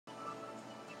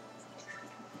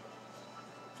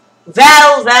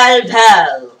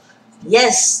Well.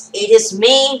 Yes, it is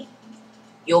me,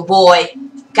 your boy,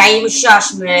 Kaim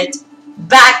Shashmit,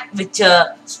 back with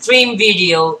a stream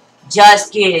video.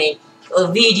 Just kidding.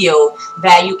 A video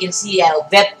where you can see a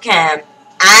webcam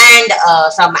and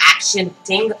some action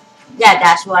thing. Yeah,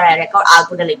 that's what I record. I'll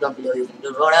put a link down below. You can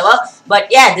do whatever. But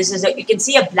yeah, this is you can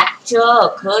see a black chair, a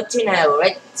curtain, a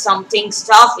red something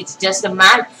stuff. It's just a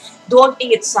man. Don't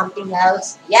think it's something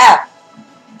else. Yeah.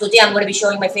 Today I'm going to be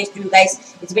showing my face to you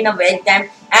guys. It's been a very time,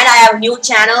 and I have a new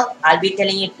channel. I'll be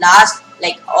telling it last,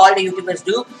 like all the YouTubers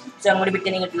do. So I'm going to be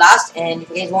telling it last. And if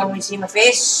you guys want me to see my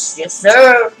face, yes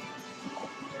sir.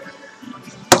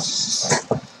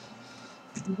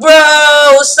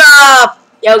 Bro, what's up?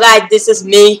 Yo guys, this is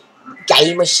me,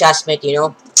 Gamer Shashmit.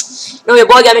 No, your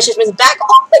boy Gamer Shashmit is back.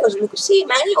 Oh my gosh, look, see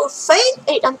man, your face.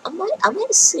 Hey, am I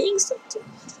saying something?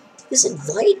 Is it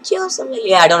white here or something?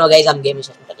 Yeah, I don't know, guys. I'm Gaming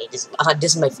Shashmit. Okay,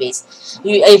 this is my face.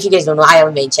 If you guys don't know, I have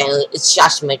a main channel. It's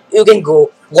Shashmit. You can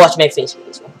go watch my face with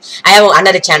this one. I have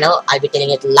another channel. I'll be telling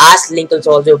it last. Link will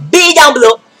also be down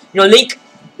below. Link.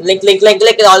 All the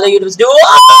YouTubers do.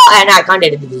 Oh, and I can't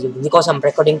edit this video because I'm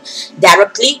recording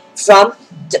directly from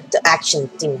the action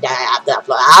thing that I have to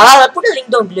upload. I'll put a link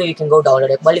down below. You can go download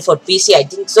it. But for PC, I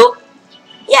think so.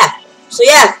 Yeah. So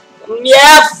yeah.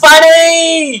 Yeah,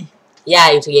 funny.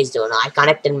 Yeah, if you guys don't know, I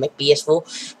connected my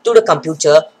PS4 to the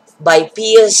computer by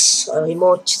PS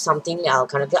remote something.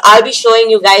 I'll be showing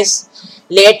you guys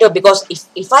later because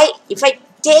if I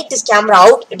take this camera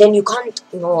out, then you can't,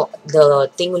 the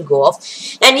thing will go off.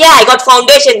 And yeah, I got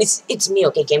foundation. It's me,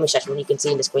 okay, Gamer Shashman. You can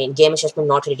see in the screen. Gamer Shashman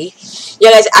not ready. Yeah,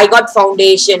 guys, I got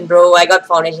foundation, bro. I got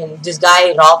foundation. This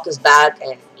guy Rock is back,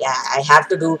 and yeah, I have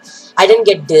to do. I didn't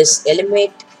get this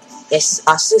eliminate. Yes,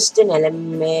 assistant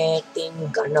eliminating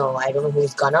gunner. I don't know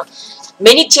who's gunner.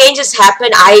 Many changes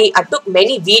happened. I took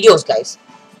many videos, guys.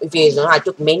 If you guys know, I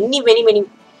took many.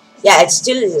 Yeah, it's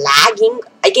still lagging.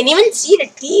 I can even see the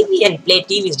TV and play.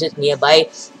 TV is just nearby.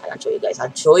 I'll show you guys.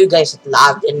 I'll show you guys it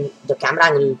lag. Then the camera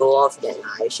angle will go off. Then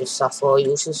I should suffer.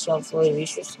 You should suffer. We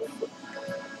should suffer.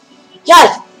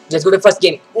 Yeah, let's go to the first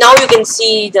game. Now you can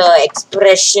see the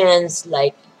expressions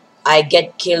like I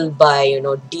get killed by,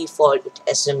 default with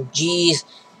SMGs.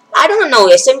 I don't know,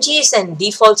 SMGs and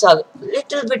defaults are a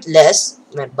little bit less.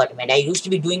 But when I used to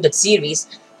be doing that series,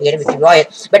 I get a Victory Royale.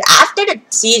 But after the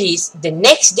series, the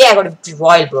next day I got a Victory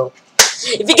Royale, bro.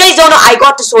 If you guys don't know, I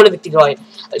got to solo Victory Royale.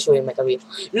 I'll show you my career.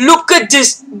 Look at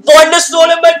this! Won the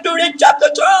solo man today, chapter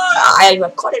 2! I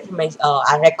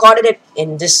recorded it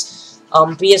in this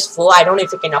PS4. I don't know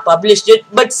if I can publish it,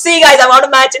 but see guys, I want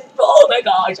to match it. Oh my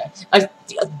gosh,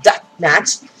 that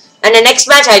match, and the next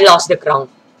match I lost the crown.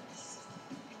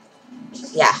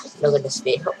 Yeah, look at this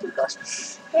way. Oh my gosh.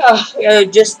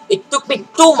 It took me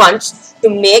 2 months to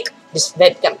make this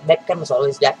webcam. Webcam was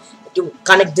always there to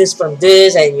connect this from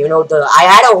this, and I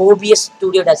had a OBS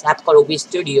studio. That's app called OBS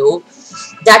Studio.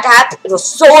 That app was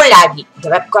so laggy. The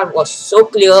webcam was so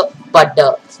clear, but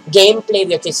the gameplay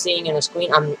which is seeing on the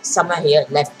screen, I'm somewhere here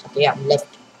left. Okay, I'm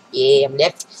left. Yeah, I'm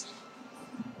left.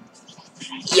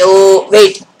 Yo,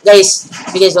 wait, guys,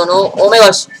 you guys don't know. Oh my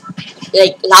gosh,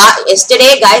 like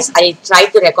yesterday, guys, I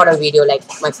tried to record a video like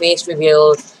my face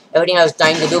reveal, everything I was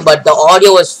trying to do, but the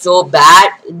audio was so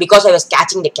bad because I was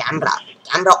catching the camera,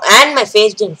 and my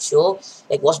face didn't show.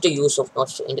 Like, what's the use of not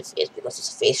showing the face because it's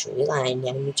a face reveal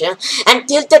and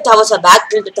Tilted Towers are back.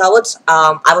 Tilted Towers.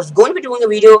 I was going to be doing a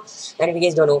video, and if you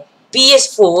guys don't know,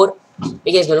 PS4.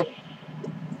 You guys don't know.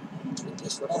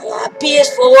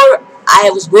 PS4. I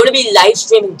was going to be live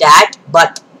streaming that,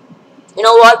 but you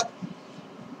know what?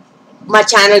 My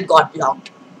channel got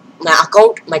locked.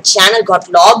 My channel got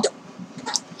locked,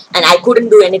 and I couldn't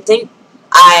do anything.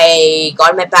 I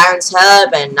got my parents'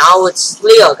 help, and now it's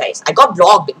clear, guys. I got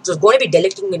blocked. It was going to be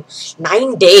deleting in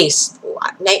 9 days.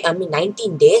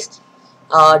 19 days.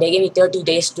 They gave me 30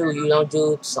 days to,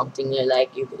 do something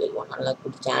like you could want to unlock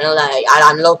the channel.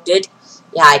 I unlocked it.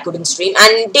 Yeah, I couldn't stream,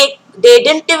 and they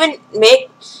didn't even make,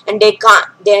 and they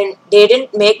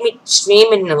didn't make me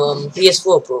stream in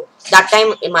PS4 Pro. That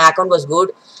time my account was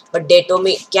good, but they told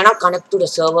me cannot connect to the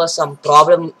server, some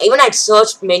problem. Even I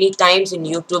searched many times in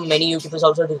YouTube. Many YouTubers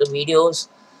also did the videos,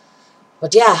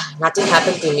 but yeah, nothing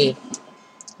happened to me.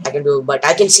 I can do, but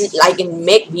I can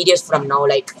make videos from now,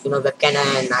 like webcam,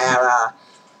 and I have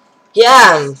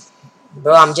yeah,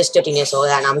 bro. I'm just 13 years old,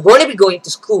 and I'm going to be going to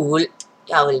school.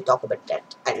 Yeah, we'll talk about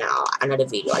that and another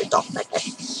video. I'll talk about that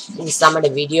in some other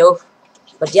video.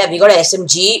 But yeah, we got a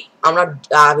SMG. I'm not.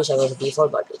 I wish I was a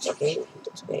default, but it's okay.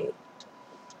 It's okay.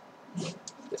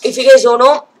 If you guys don't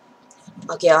know,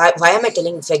 okay, why am I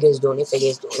telling if you guys don't know? If you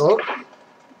guys don't know,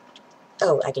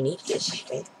 oh, I can eat this.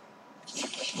 Okay.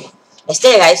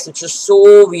 Yesterday, guys, it was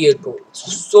so weird, bro.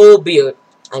 It's so weird.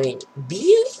 I mean,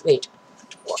 weird? Wait.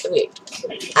 What? Wait.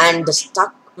 And the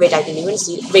stuck. Wait, I can even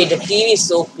see. Wait, the TV is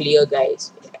so clear,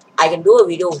 guys. I can do a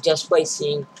video just by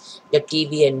seeing the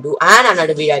TV and do. And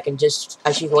another video, I can just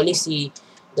actually only see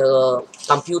the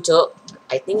computer.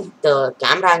 I think the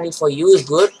camera angle for you is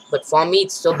good, but for me,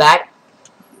 it's so bad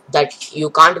that you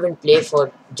can't even play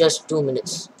for just 2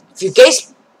 minutes. If you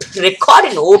guys record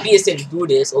in OBS and do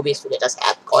this, OBS let us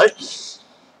app called,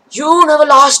 you never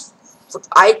lost.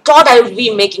 I thought I would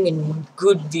be making a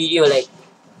good video, like,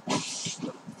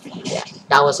 yeah,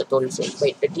 that was a total fake.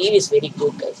 Wait, the TV is very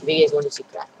good, guys. You guys want to see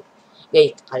crap?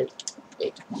 Wait,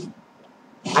 wait.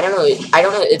 I don't know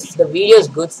if the video is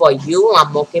good for you.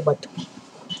 I'm okay, but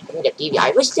I mean, the TV.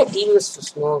 I wish the TV was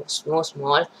so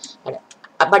small,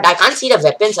 but I can't see the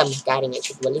weapons I'm carrying. I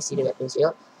should only see the weapons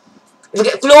here.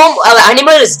 Okay,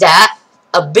 animal is there.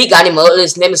 A big animal.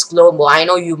 His name is Colombo. I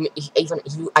know you. Even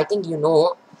you. I think you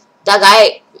know. That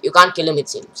guy. You can't kill him. It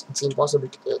seems. It's impossible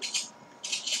to kill.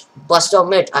 Bust of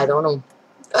meat. I don't know.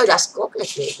 Oh, that's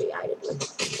coconut maybe. I didn't know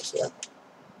this here.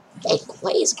 Like,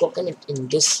 why is coconut in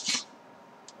this?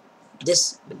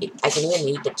 I can even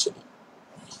eat the chili.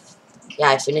 Yeah,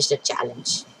 I finished the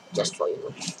challenge. Just for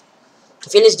you.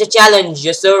 Finish the challenge,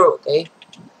 yes sir. Okay.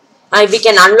 And we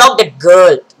can unlock that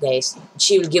girl, guys.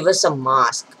 She will give us a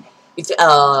mask. If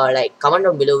like, comment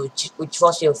down below which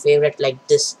was your favorite, like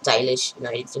this stylish, you know,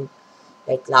 anything.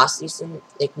 Like last season,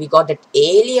 like we got that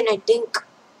alien. I think.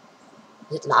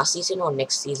 Is it last season or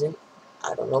next season?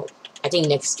 I don't know. I think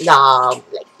next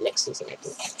season. I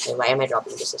think. Like, why am I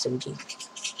dropping this SMG?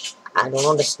 I don't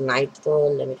know the sniper.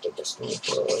 Let me take the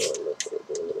sniper.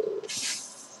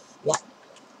 Yeah.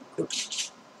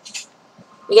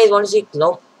 You guys want to see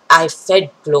Colombo? I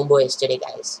fed Colombo yesterday,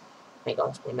 guys. My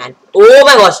gosh, my man. Oh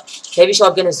my gosh, heavy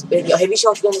shotgun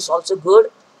is also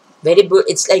good. Very good.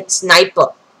 It's like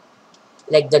sniper,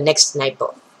 like the next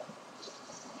sniper.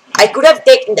 I could have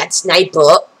taken that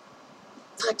sniper,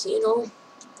 but you know,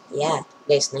 yeah,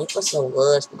 the snipers are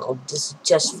worse. No, this is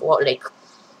just for like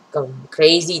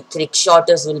crazy trick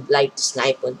shotters will like the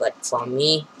sniper, but for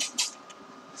me,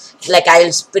 like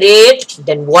I'll spray it,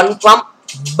 then one pump,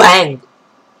 bang,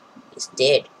 he's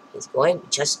dead. He's going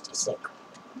just a sec.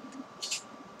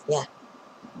 Yeah,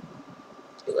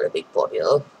 we got a big pot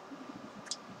here.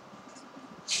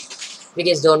 You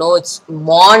guys don't know it's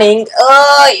morning.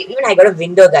 Even I got a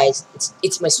window, guys.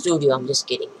 It's my studio. I'm just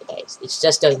kidding, guys. It's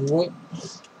just a room.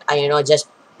 You know, just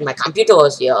my computer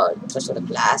was here just for the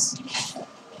class.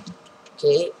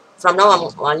 Okay. From now,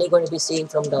 I'm only going to be seeing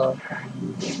from the.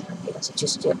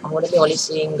 I'm going to be only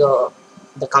seeing the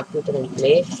computer and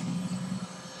play.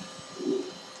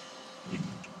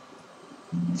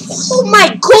 Oh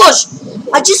my gosh!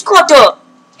 I just got a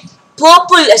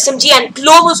purple SMG and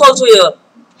Clover's also here.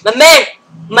 My man,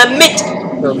 my meat,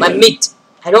 bro, my meat.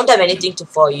 I don't have anything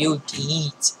for you to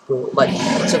eat, bro, but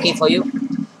it's okay for you.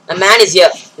 My man is here.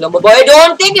 Colombo boy,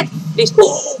 don't take it, please.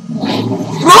 Oh.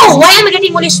 Bro, why am I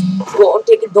getting all this? Don't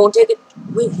take it, don't take it.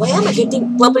 Wait, why am I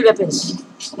getting purple weapons?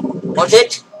 Want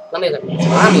it? Let me get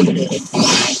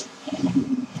it.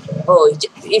 Oh,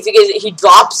 if you guys, he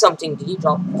dropped something. Did he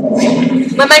drop?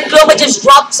 My man Colombo just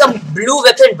dropped some blue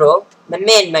weapon, bro. My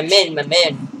man.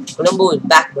 Colombo is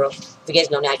back, bro. If you guys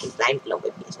know me, I can climb Colombo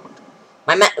if you guys want.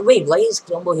 My man, wait, why is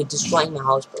Colombo here destroying my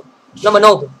house, bro? Colombo,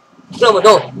 no, bro. Colombo,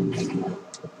 no.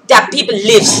 That people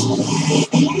lives.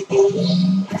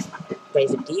 Guys,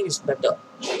 the TV is better.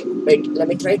 Wait, let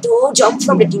me try to jump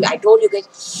from the TV. I told you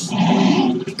guys,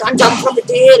 you can't jump from the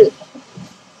tail.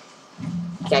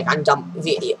 Okay, I can't jump.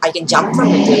 I can jump from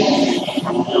the tail.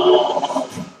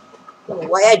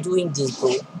 Why are you doing this,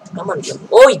 bro? Come on, Colombo.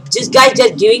 Oh, this guy's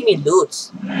just giving me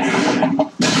loots.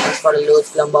 Thanks for the loot,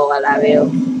 Colombo. I love you.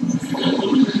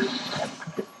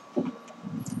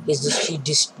 He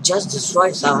just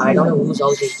destroyed some. I don't know whose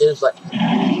house is this, but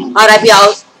RIP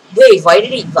house. Wait, why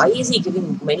is he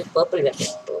giving many purple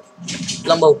weapons, bro?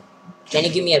 Colombo, can you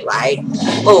give me a ride?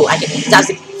 Oh, I can. That's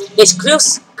it. Yes,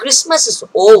 Christmas is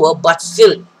over, but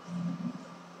still.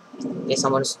 Okay,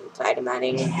 someone's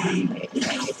Spider-Maning.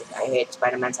 I hate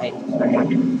Spider-Man.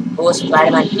 Oh,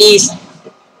 Spider-Man, please.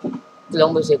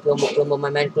 Colombo, say Colombo, my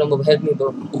man Colombo, help me,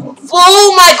 bro.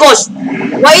 Oh my gosh!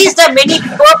 Why is there many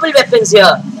purple weapons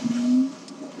here?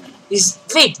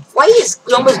 Wait, why is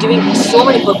Colombo giving so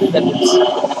many purple weapons?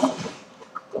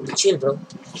 Colombo, chill, bro.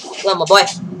 Colombo, boy,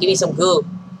 give me some go.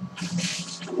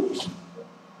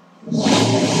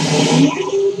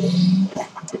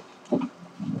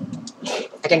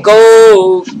 I can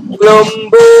go,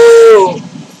 Colombo.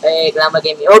 Hey, Colombo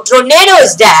gave me. Oh, Tornado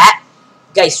is that,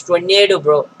 guys. Tornado,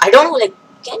 bro. I don't know, like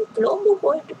Can Colombo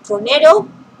go into tornado?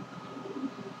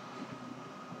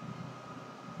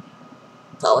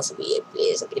 That was a weird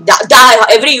place. Okay.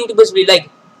 Every YouTuber's be like,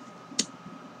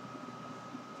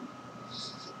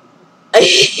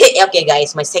 okay,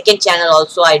 guys, my second channel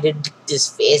also I did this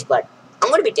phase, but I'm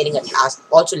gonna be telling at last.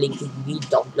 Also, link to be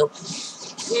down below.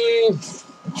 Hmm.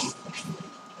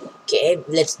 Okay,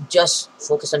 let's just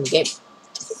focus on the game.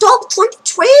 Top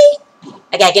 23.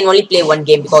 Okay, I can only play one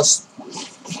game because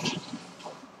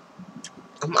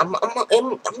I'm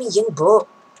a young bro.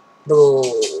 Bro,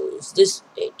 is this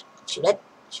it?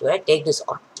 Should I take this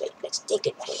on? Wait, let's take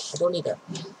it. I don't need a.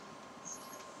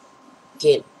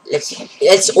 Okay,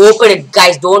 let's open it,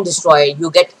 guys. Don't destroy it.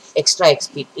 You get extra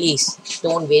XP, please.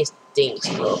 Don't waste things,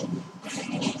 bro.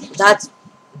 That's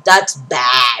that's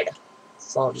bad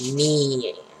for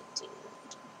me. I think.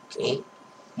 Okay.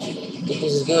 Okay,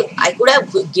 this is good. I could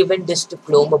have given this to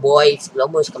Colombo boy. If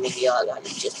Colombo is coming here, I'll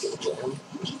just give it to him.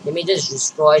 Let me just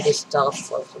destroy this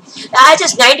stuff. I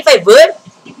just 95 word.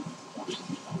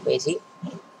 Crazy.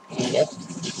 Yep.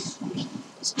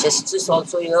 Chest is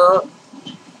also here.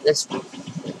 Let's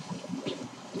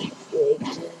wait.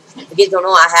 Because don't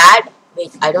know I had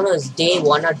wait, I don't know it's day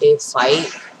 1 or day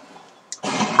 5.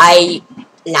 I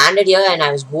landed here and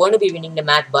I was going to be winning the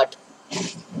match, but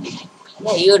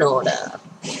yeah, you know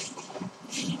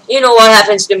what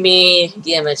happens to me.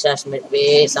 Game assessment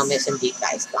way, some SMD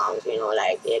guys comes,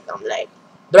 like they come like,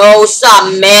 bro,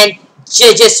 some man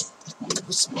just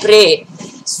spray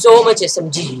so much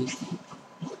SMG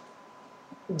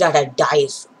that I die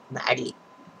so badly.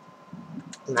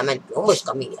 My man almost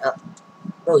coming here.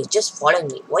 Bro, he's just following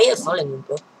me. Why are you following me,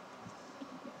 bro?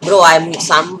 Bro, I'm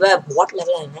somewhere. What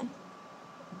level am I?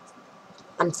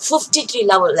 I'm 53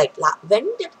 level. Like,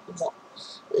 when did.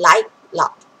 Like,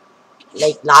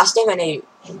 like, last time when I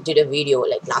did a video,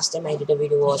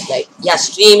 was like, yeah,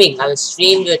 streaming. I was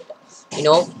streamed with, you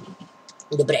know,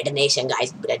 the Bread Nation,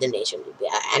 guys. Bread Nation.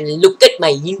 And look at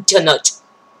my internet.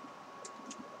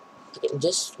 You can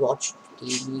just watch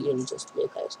TV and just play,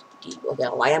 guys. Okay,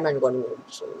 why am I going to.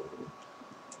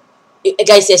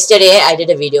 Guys, yesterday I did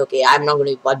a video. Okay, I'm not going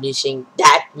to be publishing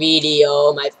that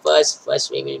video. My first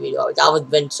streaming video. That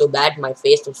went so bad. My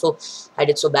face was so. I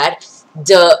did so bad.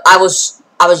 I was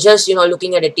just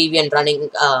looking at the TV and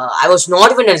running. I was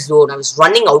not even in a zone. I was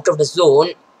running out of the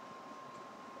zone.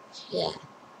 Yeah,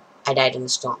 I died in the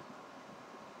storm.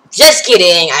 Just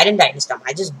kidding. I didn't die in the storm.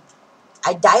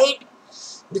 I died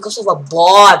because of a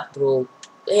bot, bro.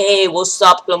 Hey, what's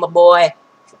up, Plumber boy?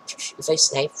 If I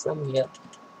snipe from here.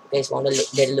 Guys want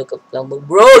to get a look of Plumber.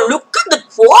 Bro, look at the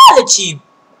quality!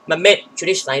 My mate, should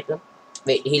I snipe him?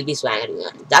 Wait, he'll be swaggering.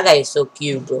 That guy is so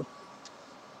cute, bro.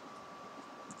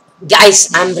 Guys,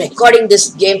 I'm recording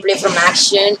this gameplay from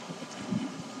action.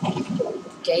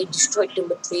 Okay, destroy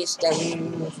timber trees,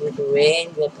 then with the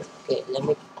rain. Okay, let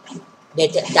me.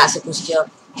 That's a question.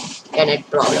 Yeah, net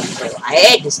problem. Bro. I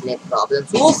hate this net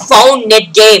problems. Who found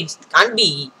net games? Can't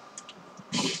be.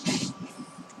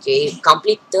 Okay,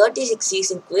 complete 36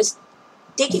 season quest.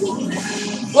 Taking me.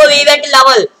 Whoa, we went to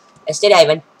level. Yesterday I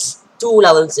went 2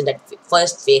 levels in that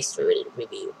first phase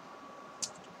review.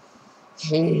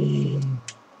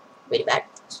 Very bad.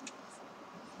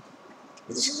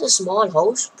 This is a small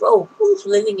house, bro. Who's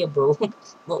living here, bro?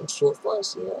 No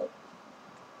sofas here.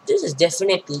 This is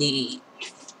definitely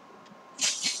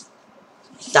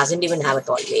doesn't even have a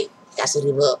toilet. That's a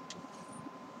river.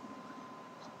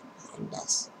 And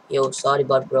that's sorry,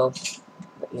 bro.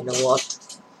 But you know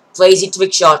what? Crazy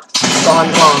trick shot gone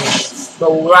wrong.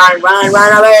 Bro,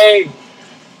 run away!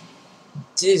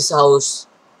 This house.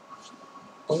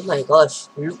 Oh my gosh,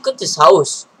 look at this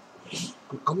house.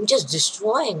 I'm just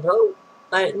destroying, bro.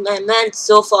 My man's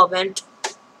sofa went.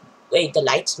 Wait, the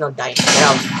light's not dying. Get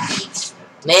out.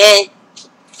 Man.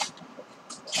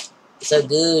 So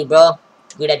good, bro.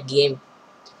 Good at game.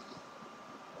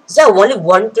 Is there only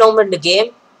one clone in the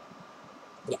game?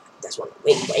 Yeah, that's one.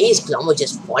 Wait, why is Plumber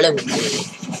just following me?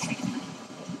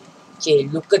 Okay,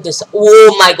 look at this.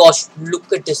 Oh my gosh,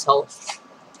 look at this house.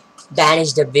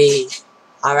 Banish the way.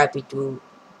 RIP to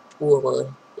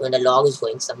whoever. When the log is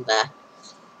going somewhere.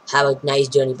 Have a nice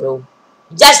journey, bro.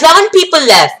 Just 11 people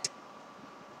left.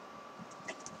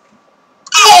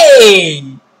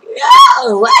 Hey!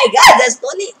 Oh my god, there's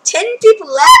only 10 people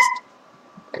left.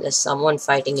 And there's someone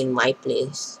fighting in my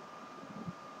place.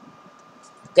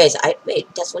 Guys,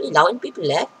 wait, there's only 11 people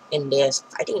left and they're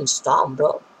fighting in Storm,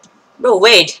 bro. Bro,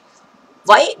 wait.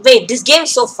 Why? Wait, this game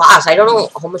is so fast. I don't know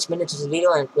how much minutes is the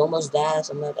video and almost there,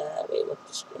 somewhere there. Wait,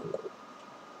 what's this?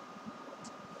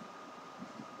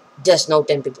 Just now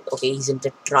 10 people. Okay, he's in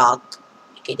the truck.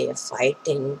 Okay, they are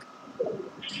fighting.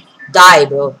 Die,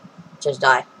 bro. Just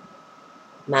die.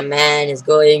 My man is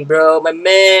going, bro. My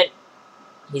man.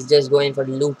 He's just going for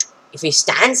the loot. If he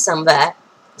stands somewhere,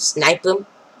 snipe him,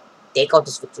 take out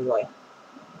this victory royale.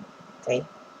 Okay?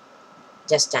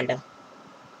 Just stand there.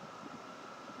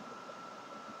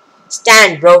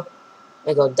 Stand, bro.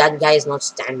 My god, that guy is not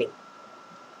standing.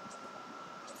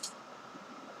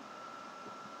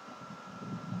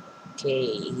 Okay,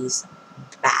 he's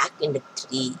back in the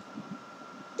tree.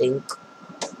 Think.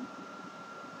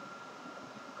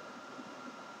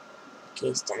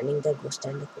 Okay, standing there. Go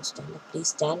stand up. Go stand up. Please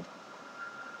stand.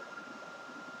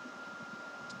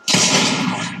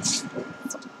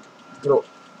 Bro.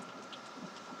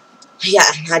 Yeah,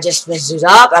 I just messed it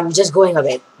up. I'm just going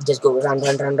away. Just go run,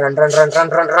 run, run, run, run, run, run,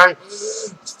 run, run.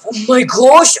 Oh my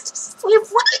gosh!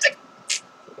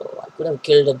 Oh, I could have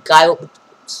killed a guy.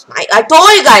 I told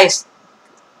you guys!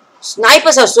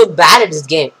 Snipers are so bad at this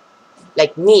game.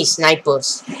 Like me,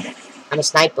 snipers. I'm a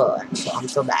sniper, and so I'm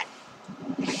so bad.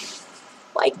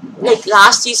 Like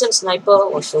last season, sniper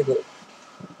was so good.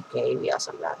 Okay, we are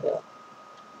somewhere here.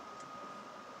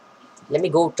 Let me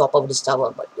go top of this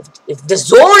tower. But if the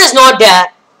zone is not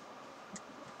there,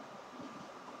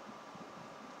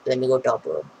 let me go top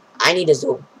row. I need a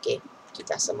zone. Okay,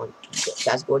 that's someone. Okay,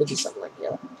 that's going to be someone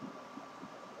here.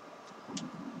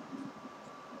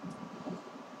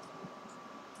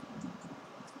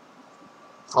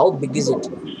 How big is it?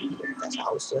 That's a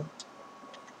house here.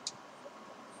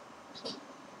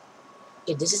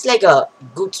 Okay, this is like a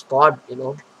good spot, you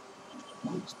know.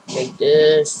 Like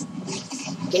this.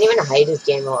 You can even hide this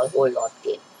game a whole lot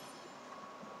game.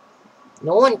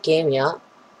 No one came here,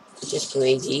 which is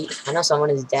crazy. I know someone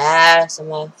is there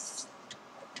somewhere.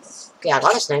 Okay, I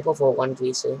got a sniper for one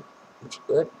reason, which is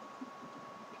good.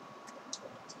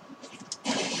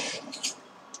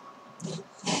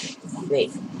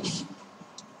 Wait.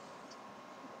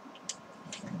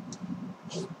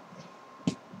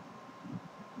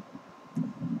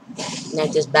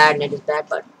 Net is bad,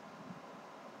 but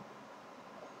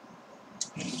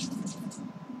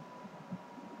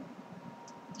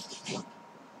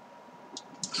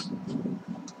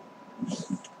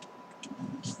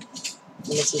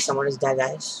let's see someone is there,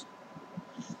 guys.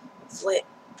 Wait.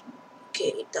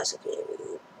 Okay, that's okay.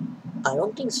 I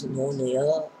don't think it's known here.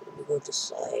 Let me go to the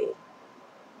side.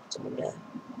 Someone there.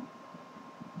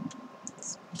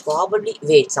 Probably.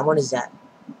 Wait, someone is there.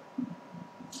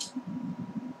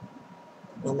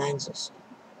 No man's just.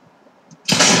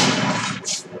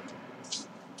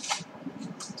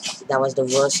 That was the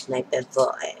worst snipe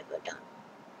ever I ever done.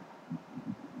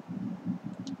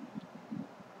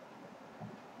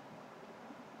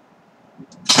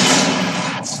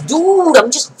 Dude,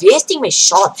 I'm just wasting my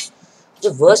shots.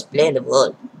 The worst player in the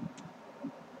world.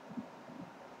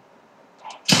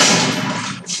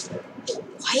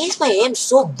 Why is my aim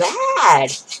so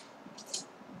bad?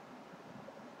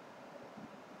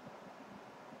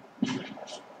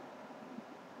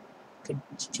 Could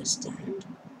just stand.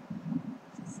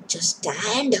 Just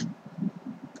stand.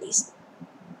 Please.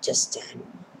 Just stand.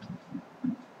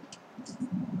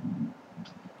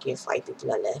 Okay, 5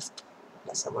 people are left.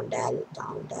 There's someone down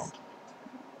there.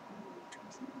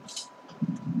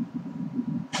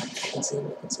 I can see him,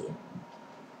 I can see him.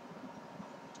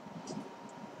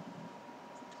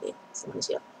 Okay, someone's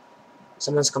here.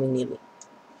 Someone's coming near me.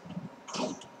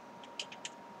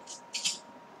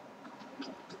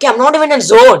 Okay, I'm not even in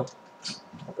zone.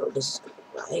 Bro, this is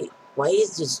why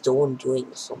is this zone doing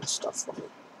so much stuff for me?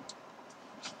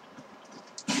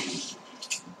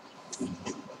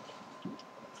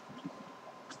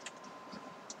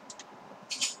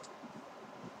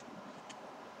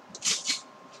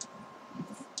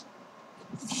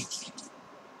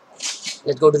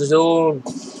 Let's go to the zone.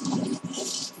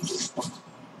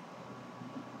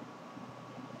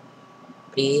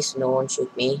 Please, no one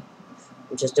shoot me.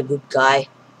 I'm just a good guy.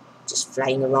 Just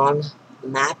flying around the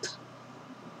map.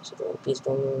 So please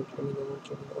don't kill me, don't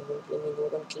kill me, don't kill me,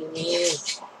 don't kill me.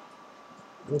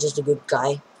 I'm just a good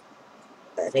guy.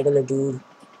 A regular dude.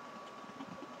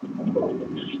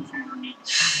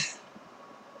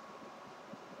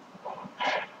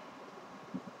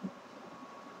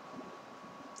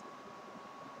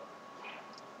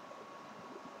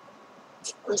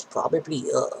 It's probably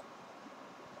here.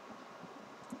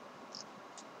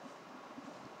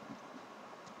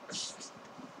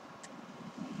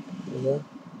 Here.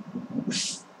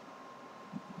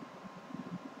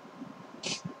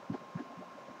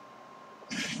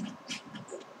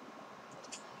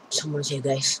 Someone's here,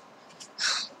 guys.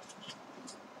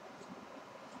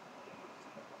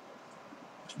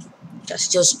 That's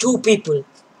just 2 people.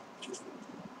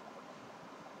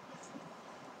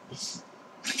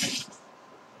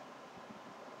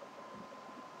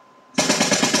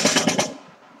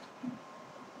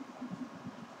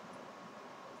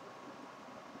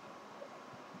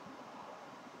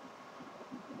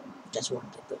 just one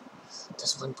people.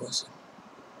 Just one person.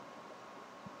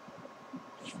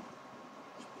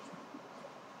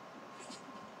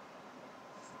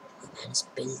 The man is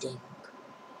building.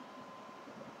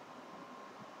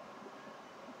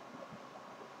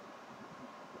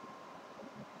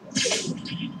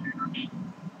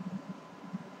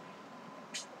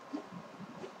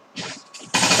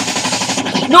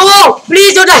 No!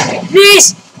 Please don't die!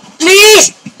 Please!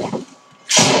 Please!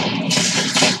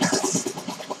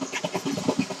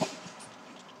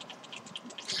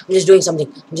 I'm just doing something.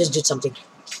 I just did something.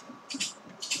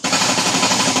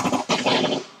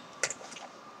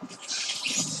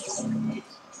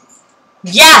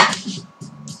 Yeah!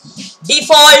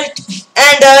 Default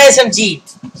and SMG.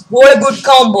 What a good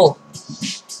combo.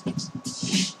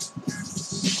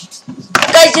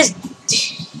 Guys, just...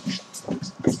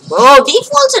 Bro,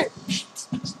 defaults and...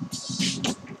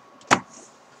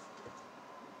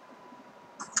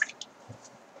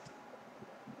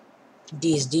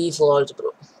 These defaults,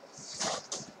 bro.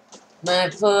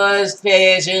 My first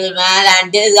facial man,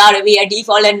 and this gotta be a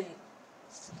default. And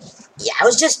yeah, I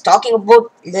was just talking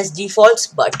about less defaults,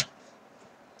 but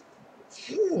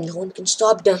no one can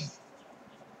stop them.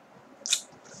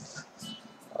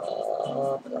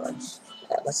 Oh god.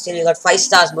 Yeah, but still, you got 5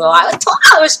 stars, bro. I thought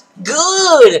I was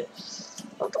good.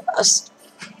 I thought I was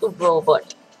good, bro,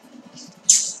 but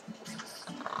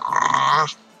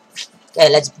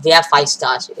okay, we have 5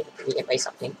 stars. We can buy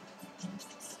something.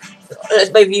 Let's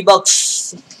buy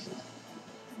V-Bucks.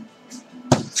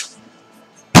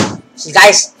 So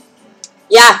guys,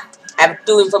 yeah, I have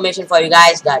 2 information for you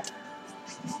guys that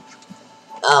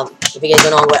if you guys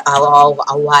don't know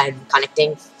how I'm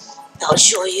connecting, I'll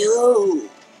show you.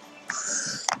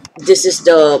 This is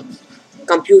the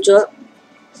computer.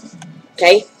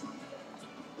 Okay,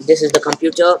 this is the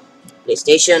computer,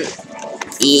 PlayStation,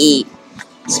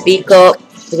 speaker.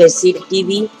 You guys see the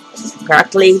TV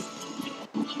correctly?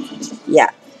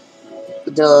 Yeah,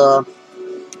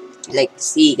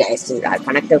 see guys, I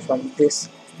connected from this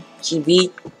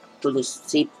TV to this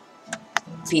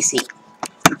PC.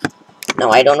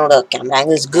 Now I don't know the camera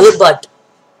angle is good, but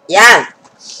yeah,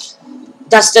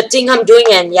 that's the thing I'm doing.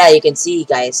 And yeah, you can see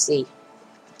guys, see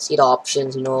the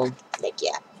options,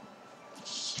 yeah.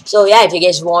 So yeah, if you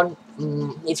guys want,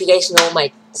 if you guys know,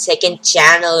 my second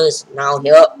channel is now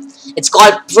here. It's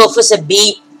called Professor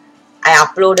B. I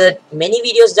uploaded many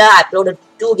videos there. I uploaded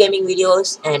 2 gaming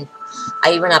videos, and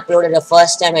I even uploaded the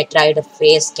first time I tried a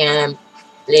face cam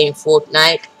playing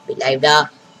Fortnite. Be live there.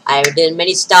 I did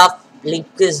many stuff. Link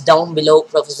is down below.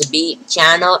 Professor B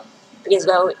channel.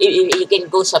 You can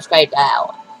go subscribe.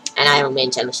 And I am a main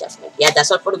channel chef. Yeah,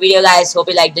 that's all for the video, guys. Hope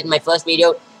you liked it. My first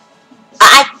video.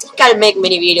 I think I'll make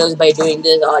many videos by doing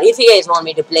this. Or if you guys want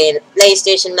me to play in a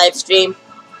PlayStation live stream,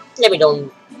 let me know in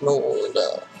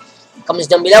the comments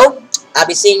down below. I'll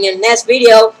be seeing you in the next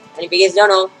video. And if you guys don't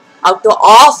know how to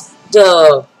off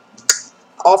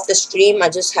the stream, I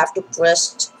just have to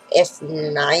press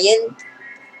F9.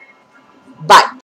 Bye.